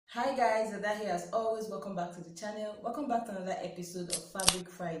Hi guys, Ada here as always. Welcome back to the channel. Welcome back to another episode of Fabric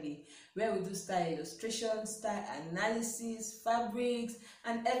Friday, where we do style illustration, style analysis, fabrics,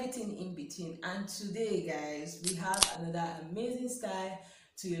 and everything in between. And today, guys, we have another amazing style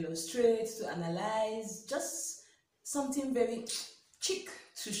to illustrate, to analyze, just something very chic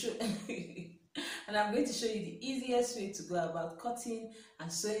to show. And I'm going to show you the easiest way to go about cutting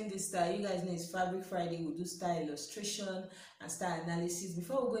and sewing this style. You guys know it's Fabric Friday. We'll do style illustration and style analysis.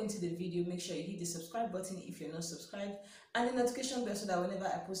 Before we go into the video, make sure you hit the subscribe button if you're not subscribed, and the notification bell so that whenever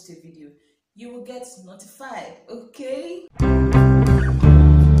I post a video, you will get notified. Okay?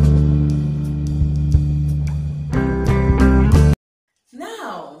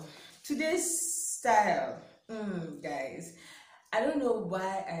 Now, today's style, guys, I don't know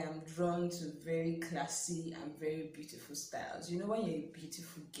why I am drawn to very classy and very beautiful styles. You know when you're a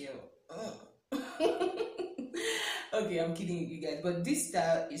beautiful girl. Okay, I'm kidding you guys, but this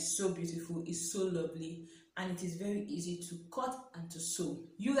style is so beautiful, it's so lovely, and it is very easy to cut and to sew.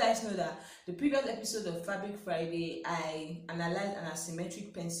 You guys know that the previous episode of Fabric Friday, I analyzed an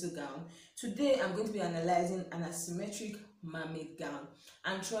asymmetric pencil gown. Today, I'm going to be analyzing an asymmetric mermaid gown.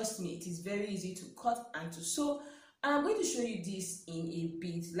 And trust me, it is very easy to cut and to sew. And I'm going to show you this in a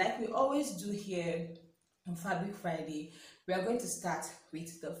bit. Like we always do here on Fabric Friday, we are going to start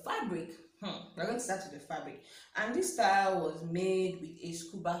with the fabric. We're going to start with the fabric. And this style was made with a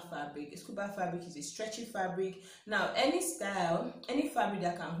scuba fabric. A scuba fabric is a stretchy fabric. Now, any style, any fabric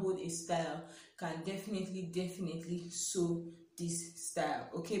that can hold a style can definitely sew this style,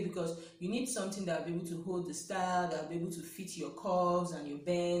 okay? Because you need something that will be able to hold the style, that will be able to fit your curves and your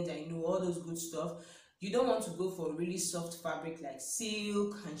bends and all those good stuff. You don't want to go for a really soft fabric like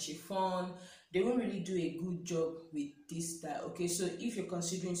silk and chiffon. They won't really do a good job with this style, okay? So if you're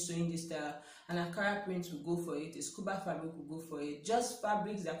considering sewing this style, an Ankara print will go for it, a scuba fabric will go for it. Just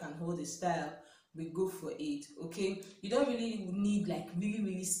fabrics that can hold the style will go for it, okay? You don't really need like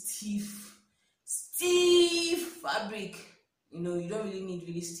really stiff fabric. You don't really need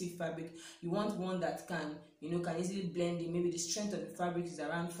really stiff fabric. You want one that can, can easily blend in. Maybe the strength of the fabric is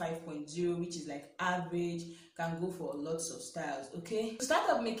around 5.0, which is like average, can go for lots of styles, okay? To start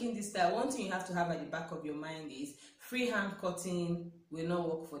up making this style, one thing you have to have at the back of your mind is freehand cutting will not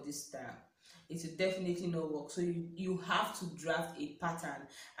work for this style. It will definitely not work. So you have to draft a pattern,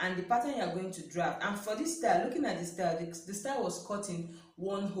 and the pattern you are going to draft. And for this style, looking at the style, the style was cut in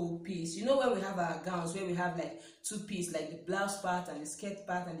one whole piece. You know when we have our gowns where we have like two pieces, like the blouse part and the skirt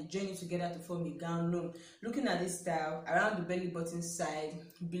part, and they join it together to form a gown? No, looking at this style, around the belly button side,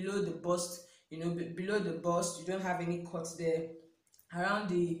 below the bust, below the bust, you don't have any cuts there. Around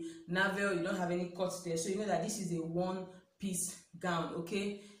the navel, you don't have any cuts there. So you know that this is a one piece gown,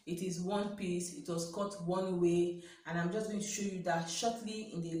 okay? It is one piece, it was cut one way, and I'm just going to show you that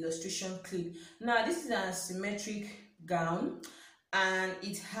shortly in the illustration clip. Now, this is an asymmetric gown, and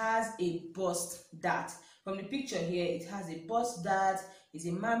it has a bust dart. From the picture here, it has a bust dart. It's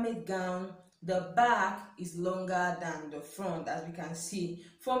a mermaid gown. The back is longer than the front, as we can see.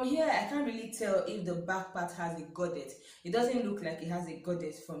 From here, I can't really tell if the back part has a godette. It doesn't look like it has a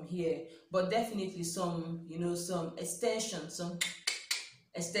godette from here, but definitely some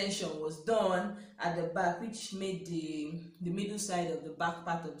extension was done at the back, which made the middle side of the back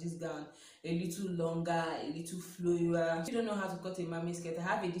part of this gown a little longer, a little flowier. If you don't know how to cut a mermaid skirt, I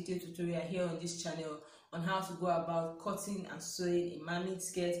have a detailed tutorial here on this channel on how to go about cutting and sewing a mermaid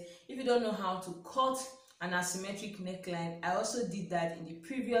skirt. If you don't know how to cut an asymmetric neckline, I also did that in the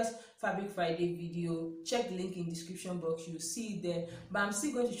previous Fabric Friday video. Check the link in the description box, you'll see it there. But I'm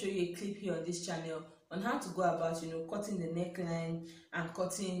still going to show you a clip here on this channel on how to go about cutting the neckline and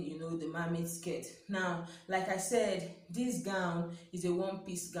cutting the mermaid skirt. Now, like I said, this gown is a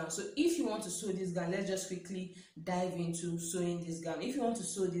one-piece gown. So if you want to sew this gown, let's just quickly dive into sewing this gown. If you want to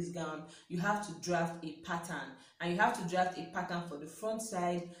sew this gown, you have to draft a pattern, and you have to draft a pattern for the front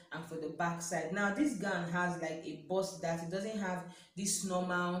side and for the back side. Now, this gown has like a bust dart. It doesn't have this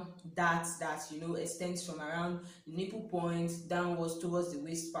normal dart that extends from around the nipple point downwards towards the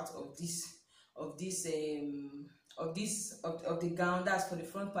waist part of the gown. That's for the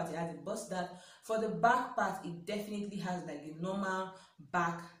front part. It has a bust dart. For the back part, it definitely has like a normal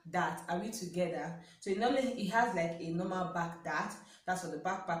back dart. Are we together? So it has like a normal back dart. That's for the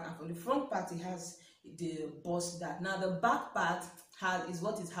back part, and for the front part, it has the bust dart. Now, the back part is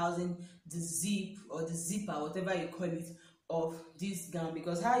what is housing the zip or the zipper, whatever you call it, of this gown,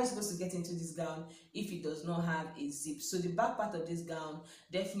 because how are you supposed to get into this gown if it does not have a zip? So the back part of this gown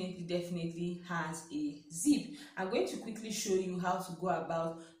definitely has a zip. I'm going to quickly show you how to go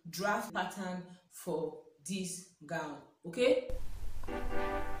about draft pattern for this gown, okay?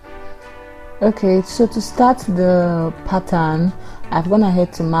 Okay, so to start the pattern, I've gone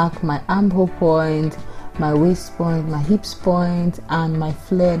ahead to mark my armhole point, my waist point, my hips point, and my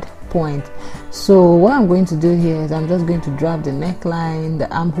flared point. So what I'm going to do here is I'm just going to drop the neckline,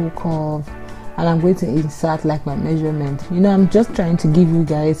 the armhole curve, and I'm going to insert like my measurement. You know, I'm just trying to give you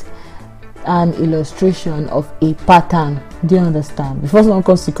guys an illustration of a pattern. Do you understand? Before someone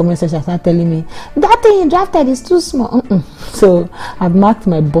comes to the comment section and start telling me that thing you drafted is too small. So I've marked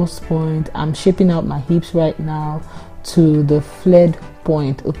my bust point. I'm shaping out my hips right now to the flared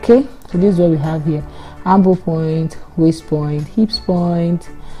point. Okay, so this is what we have here: armhole point, waist point, hips point,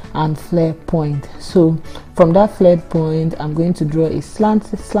 and flare point. So from that flared point, I'm going to draw a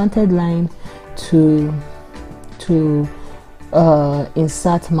slanted line to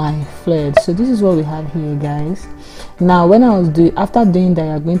insert my flared. So this is what we have here, guys. Now when I was doing, after doing that,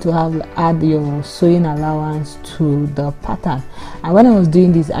 you're going to add your sewing allowance to the pattern. And when I was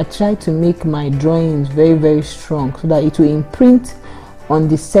doing this, I tried to make my drawings very strong so that it will imprint on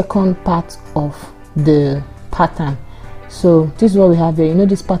the second part of the pattern. So this is what we have here. You know,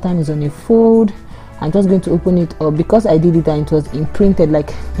 this pattern is on a fold. I'm just going to open it up because I did it and it was imprinted,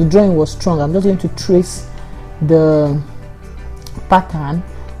 like the drawing was strong. I'm just going to trace the pattern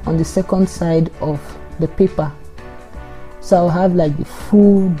on the second side of the paper, so I'll have like the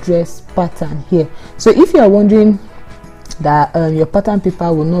full dress pattern here. So if you are wondering that your pattern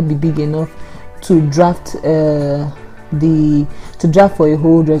paper will not be big enough to draft for a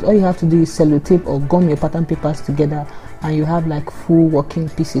whole dress, all you have to do is sellotape or gum your pattern papers together and you have like full working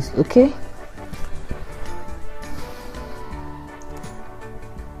pieces. Okay,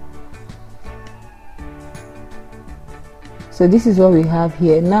 so this is what we have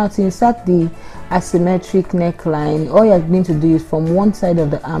here. Now to insert the asymmetric neckline, all you're going to do is from one side of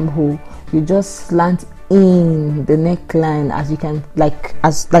the armhole, you just slant in the neckline as you can,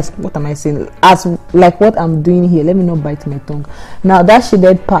 as what am I saying, as like what I'm doing here. Let me not bite my tongue. Now that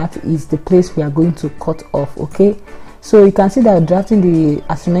shaded part is the place we are going to cut off. Okay, so you can see that drafting the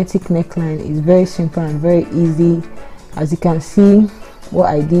asymmetric neckline is very simple and very easy. As you can see, what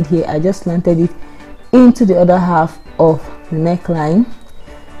I did here, I just slanted it into the other half of the neckline,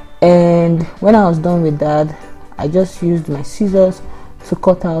 and when I was done with that, I just used my scissors to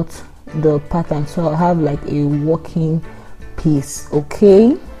cut out the pattern, so I'll have like a working piece.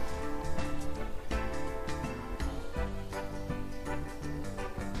 Okay,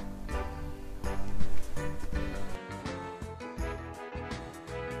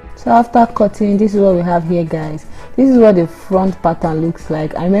 so after cutting, this is what we have here, guys. This is what the front pattern looks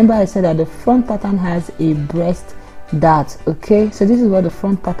like. I remember I said that the front pattern has a breast dart. Okay, so this is what the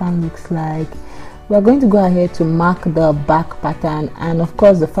front pattern looks like. We are going to go ahead to mark the back pattern, and of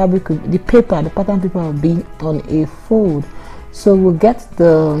course the fabric, the pattern paper will be on a fold. So we'll get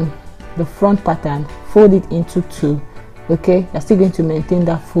the front pattern, fold it into two. Okay, you're still going to maintain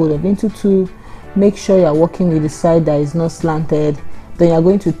that fold of into two. Make sure you're working with the side that is not slanted. Then you're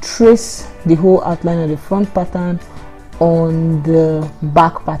going to trace the whole outline of the front pattern on the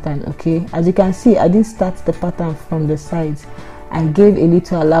back pattern. Okay, as you can see, I didn't start the pattern from the sides. I gave a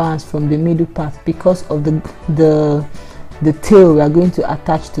little allowance from the middle part because of the tail we are going to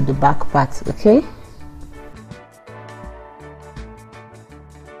attach to the back part. Okay,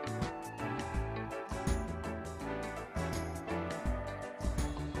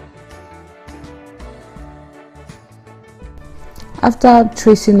 after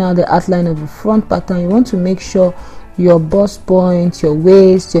tracing out the outline of the front pattern, you want to make sure your bust point, your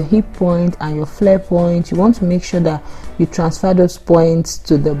waist, your hip point, and your flare point, you want to make sure that you transfer those points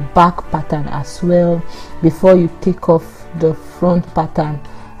to the back pattern as well before you take off the front pattern.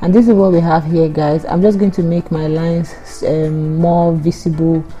 And this is what we have here, guys. I'm just going to make my lines more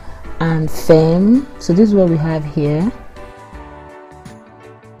visible and firm. So this is what we have here.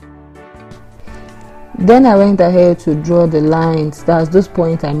 Then I went ahead to draw the lines. That's those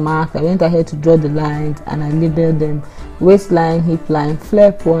points I marked. I went ahead to draw the lines and I labeled them: waistline, hip line,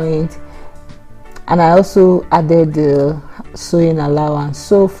 flare point, and I also added the sewing allowance.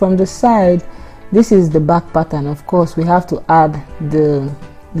 So from the side, this is the back pattern. Of course, we have to add the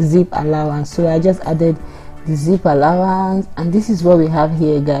zip allowance. So I just added the zip allowance, and this is what we have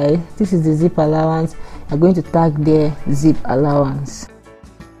here, guys. This is the zip allowance. I'm going to tag there zip allowance.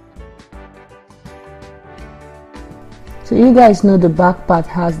 So you guys know the back part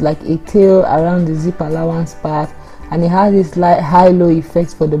has like a tail around the zip allowance part, and it has this light high-low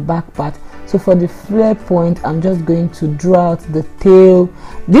effect for the back part. So for the flare point, I'm just going to draw out the tail.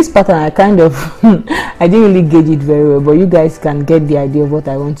 This pattern I kind of I didn't really gauge it very well, but you guys can get the idea of what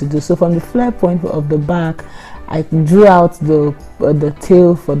I want to do. So from the flare point of the back, I drew out the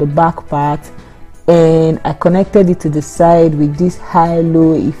tail for the back part, and I connected it to the side with this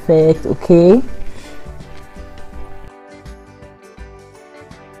high-low effect. Okay,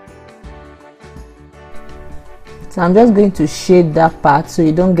 so I'm just going to shade that part so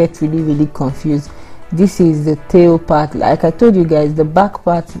you don't get really confused. This is the tail part. Like I told you guys, the back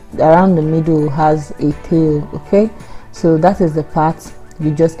part around the middle has a tail. Okay, so that is the part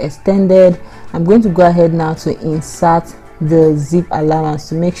you just extended. I'm going to go ahead now to insert the zip allowance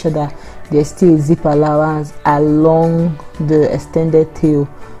to make sure that there's still a zip allowance along the extended tail.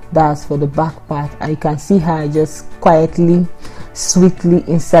 That's for the back part, and you can see how I just quietly, sweetly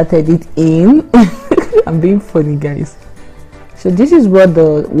inserted it in. I'm being funny, guys. So this is what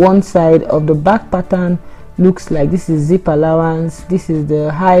the one side of the back pattern looks like. This is zip allowance, this is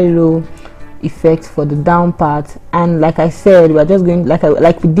the high-low effect for the down part, and like I said, we're just going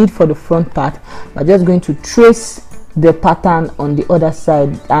like we did for the front part, we're just going to trace the pattern on the other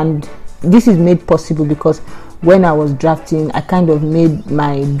side. And this is made possible because when I was drafting, I kind of made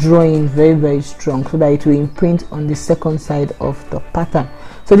my drawing very strong so that it will imprint on the second side of the pattern.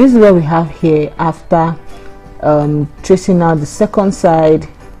 So this is what we have here after tracing out the second side.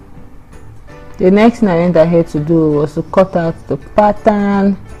 The next thing I went ahead to do was to cut out the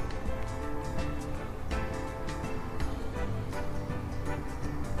pattern.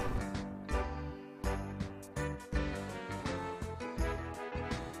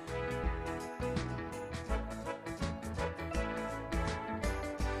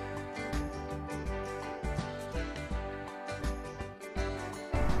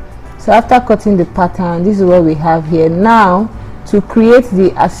 So after cutting the pattern, this is what we have here. Now to create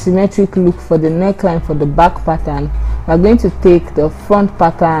the asymmetric look for the neckline for the back pattern, we're going to take the front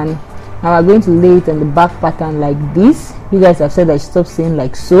pattern and we're going to lay it on the back pattern like this. You guys have said I should stop saying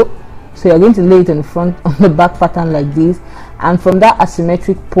like so. So you're going to lay it on the back pattern like this, and from that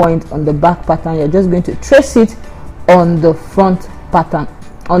asymmetric point on the back pattern, you're just going to trace it on the front pattern.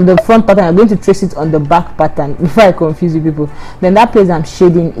 On the front pattern, I'm going to trace it on the back pattern before I confuse you people. Then that place I'm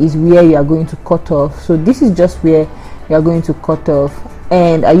shading is where you are going to cut off. So this is just where you are going to cut off,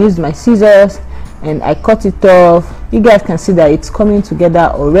 and I used my scissors and I cut it off. You guys can see that it's coming together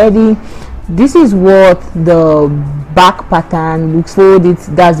already. This is what the back pattern looks. Fold it,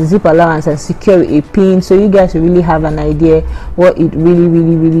 that's the zip allowance, and secure a pin so you guys will really have an idea what it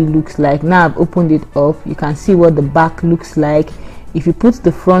really looks like. Now I've opened it up, you can see what the back looks like. If you put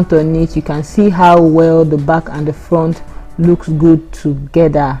the front on it, you can see how well the back and the front looks good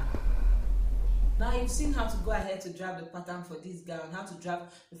together. Now you've seen how to go ahead to draft the pattern for this gown, how to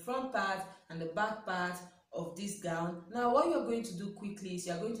draft the front part and the back part of this gown. Now what you're going to do quickly is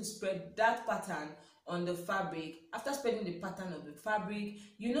you're going to spread that pattern on the fabric. After spreading the pattern of the fabric,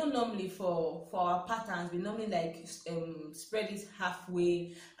 you know, normally for our patterns we normally like spread it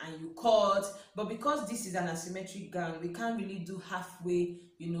halfway and you cut, but because this is an asymmetric gown, we can't really do halfway,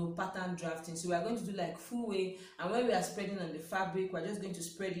 you know, pattern drafting. So we are going to do like full way, and when we are spreading on the fabric, we're just going to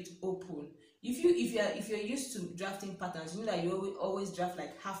spread it open. If you're used to drafting patterns, you know that you always draft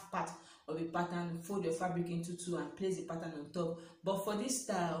like half part of a pattern, fold your fabric into two and place the pattern on top. But for this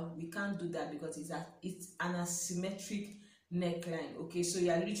style, we can't do that because it's an asymmetric neckline. Okay, so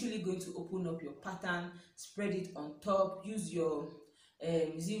you are literally going to open up your pattern, spread it on top, use your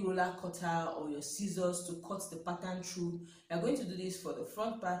Z-roller cutter or your scissors to cut the pattern through. You are going to do this for the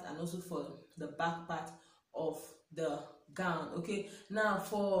front part and also for the back part of the gown. Okay, now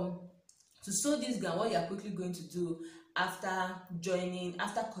to sew this gown, what you are quickly going to do after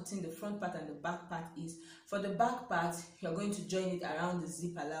cutting the front part and the back part is, for the back part, you're going to join it around the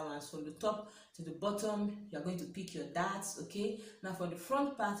zip allowance from the top to the bottom. You're going to pick your darts. Okay, now for the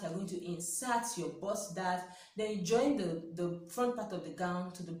front part, you're going to insert your bust dart, then you join the front part of the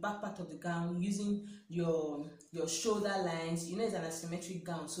gown to the back part of the gown using your shoulder lines. You know, it's an asymmetric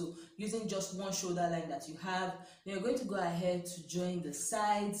gown, so using just one shoulder line that you have, then you're going to go ahead to join the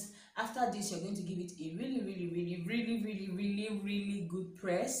sides. After this, you're going to give it a really good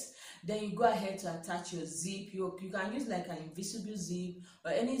press. Then you go ahead to attach your zip. You can use like an invisible zip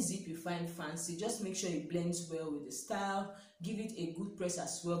or any zip you find fancy. Just make sure it blends well with the style. Give it a good press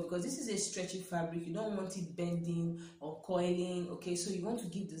as well, because this is a stretchy fabric. You don't want it bending or coiling. Okay, so you want to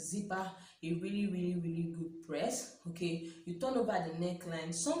give the zipper a really good press. Okay, you turn over the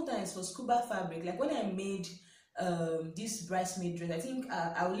neckline. Sometimes for scuba fabric, like when I made this bridesmaid dress, I think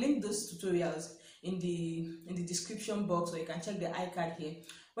I will link those tutorials in the description box, or you can check the iCard here.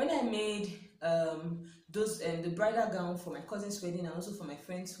 When I made the bridal gown for my cousin's wedding and also for my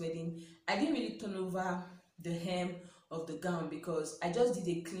friend's wedding, I didn't really turn over the hem of the gown, because I just did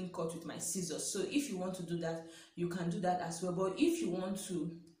a clean cut with my scissors. So if you want to do that, you can do that as well. But if you want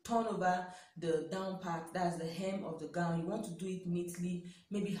to turn over the down part, that's the hem of the gown, you want to do it neatly,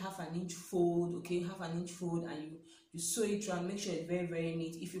 maybe half an inch fold, okay, half an inch fold, and you sew it around. Make sure it's very, very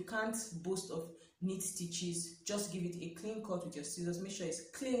neat. If you can't boast of neat stitches, just give it a clean cut with your scissors. Make sure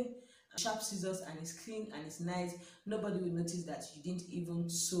it's clean, sharp scissors, and it's clean and it's nice. Nobody will notice that you didn't even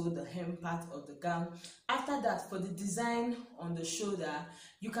sew the hem part of the gown. After that, for the design on the shoulder,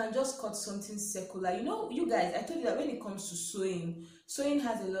 you can just cut something circular. You know, you guys, I told you that when it comes to sewing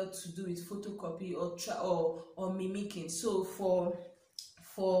has a lot to do with photocopy or mimicking. So for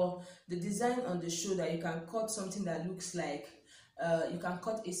the design on the shoulder, you can cut something that looks like you can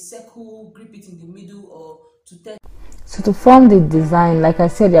cut a circle, grip it in the middle, or to test. So to form the design, like I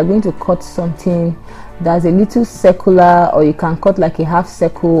said, you're going to cut something that's a little circular, or you can cut like a half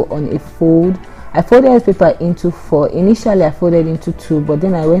circle on a fold. I folded this paper into 4. Initially I folded into 2, but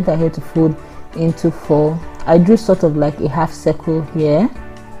then I went ahead to fold into 4. I drew sort of like a half circle here.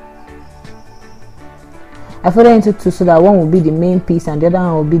 I folded into 2 so that one will be the main piece and the other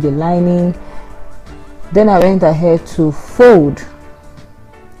one will be the lining. Then I went ahead to fold.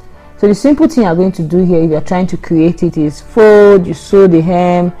 So the simple thing you're going to do here, if you're trying to create it, is fold, you sew the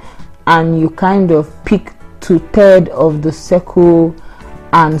hem, and you kind of pick 2/3 of the circle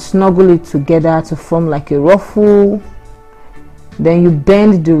and snuggle it together to form like a ruffle. Then you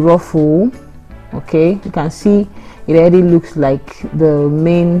bend the ruffle. Okay, you can see it already looks like the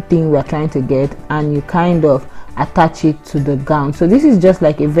main thing we're trying to get, and you kind of attach it to the gown. So this is just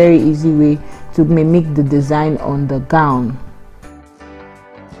like a very easy way to mimic the design on the gown.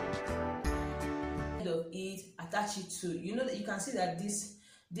 Attach it to, you know, that you can see that this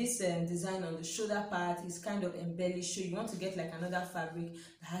design on the shoulder part is kind of embellished. So you want to get like another fabric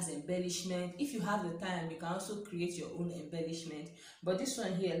that has embellishment. If you have the time, you can also create your own embellishment, but this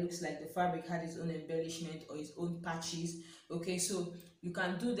one here looks like the fabric had its own embellishment or its own patches. Okay, so you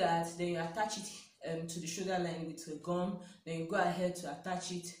can do that. Then you attach it to the shoulder line with a gum. Then you go ahead to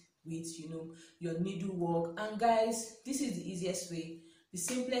attach it with, you know, your needlework. And guys, this is the easiest way, the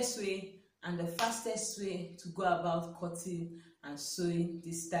simplest way, and the fastest way to go about cutting and sewing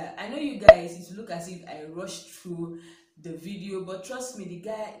this style. I know you guys, it look as if I rushed through the video, but trust me,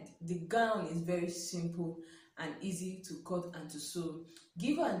 the gown is very simple and easy to cut and to sew.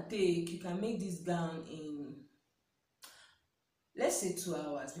 Give and take, you can make this gown in, let's say, 2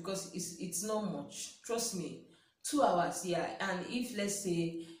 hours, because it's not much. Trust me, 2 hours, yeah. And if, let's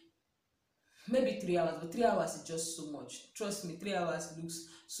say, maybe 3 hours, but 3 hours is just so much. Trust me, 3 hours looks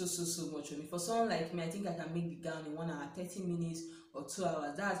so much for me. For someone like me, I think I can make the gown in 1 hour, 30 minutes, or 2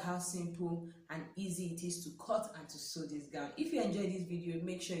 hours. That's how simple and easy it is to cut and to sew this gown. If you enjoyed this video,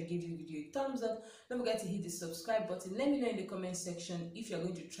 make sure you give this video a thumbs up. Don't forget to hit the subscribe button. Let me know in the comment section if you're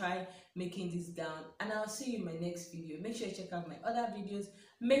going to try making this gown, and I'll see you in my next video. Make sure you check out my other videos.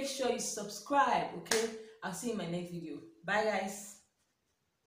 Make sure you subscribe, okay? I'll see you in my next video. Bye guys.